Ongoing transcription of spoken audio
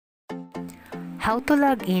How to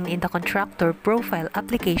log in the Contractor Profile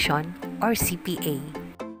Application or CPA.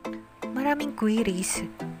 Maraming queries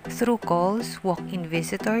through calls, walk-in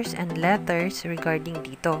visitors, and letters regarding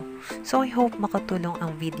dito. So I hope makatulong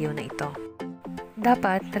ang video na ito.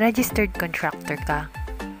 Dapat registered contractor ka.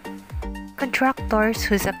 Contractors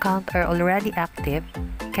whose account are already active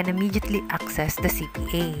can immediately access the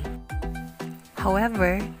CPA.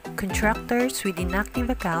 However, contractors with inactive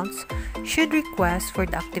accounts should request for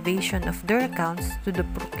the activation of their accounts to the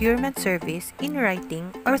procurement service in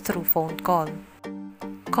writing or through phone call.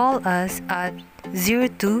 Call us at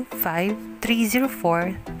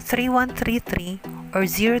 025-304-3133 or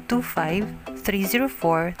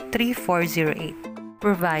 025-304-3408,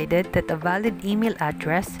 provided that a valid email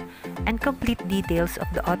address and complete details of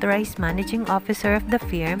the authorized managing officer of the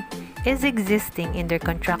firm is existing in their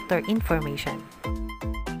contractor information.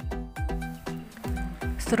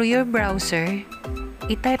 Through your browser,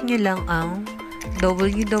 i-type nyo lang ang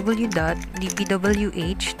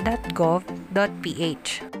www.dpwh.gov.ph.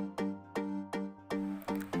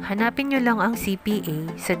 Hanapin nyo lang ang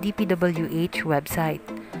CPA sa DPWH website.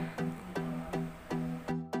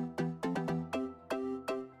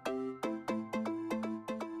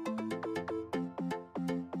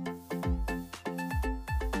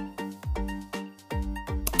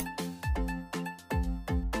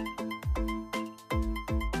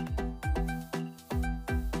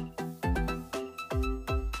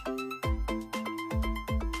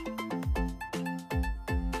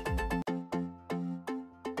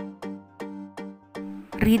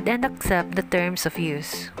 Read and accept the terms of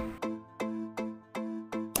use.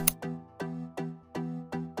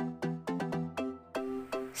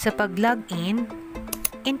 Sa pag-login,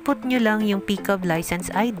 input nyo lang yung PCOB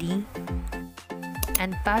license ID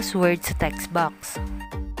and password sa text box.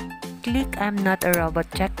 Click I'm not a robot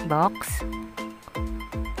checkbox,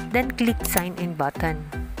 then click Sign In button.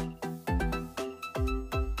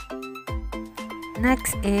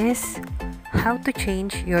 Next is how to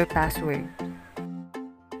change your password.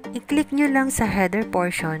 I-click nyo lang sa header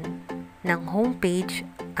portion ng homepage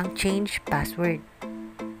ang change password.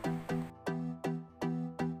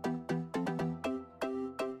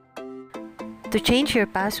 To change your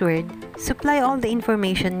password, supply all the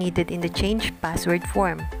information needed in the change password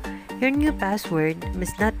form. Your new password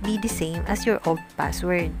must not be the same as your old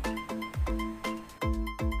password.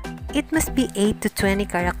 It must be 8 to 20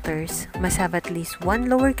 characters, must have at least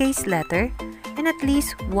one lowercase letter, and at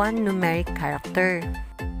least one numeric character.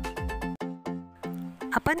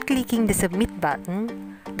 Upon clicking the Submit button,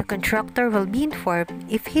 the contractor will be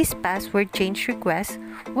informed if his password change request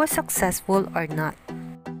was successful or not.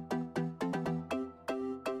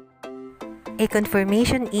 A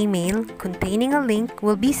confirmation email containing a link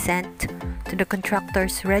will be sent to the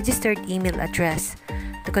contractor's registered email address.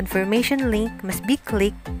 The confirmation link must be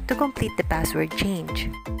clicked to complete the password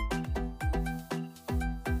change.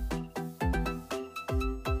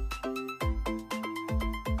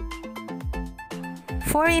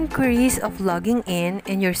 For inquiries of logging in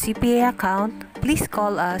your CPA account, please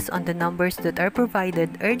call us on the numbers that are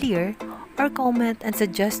provided earlier or comment and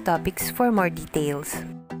suggest topics for more details.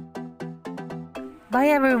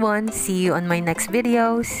 Bye everyone! See you on my next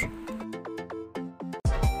videos!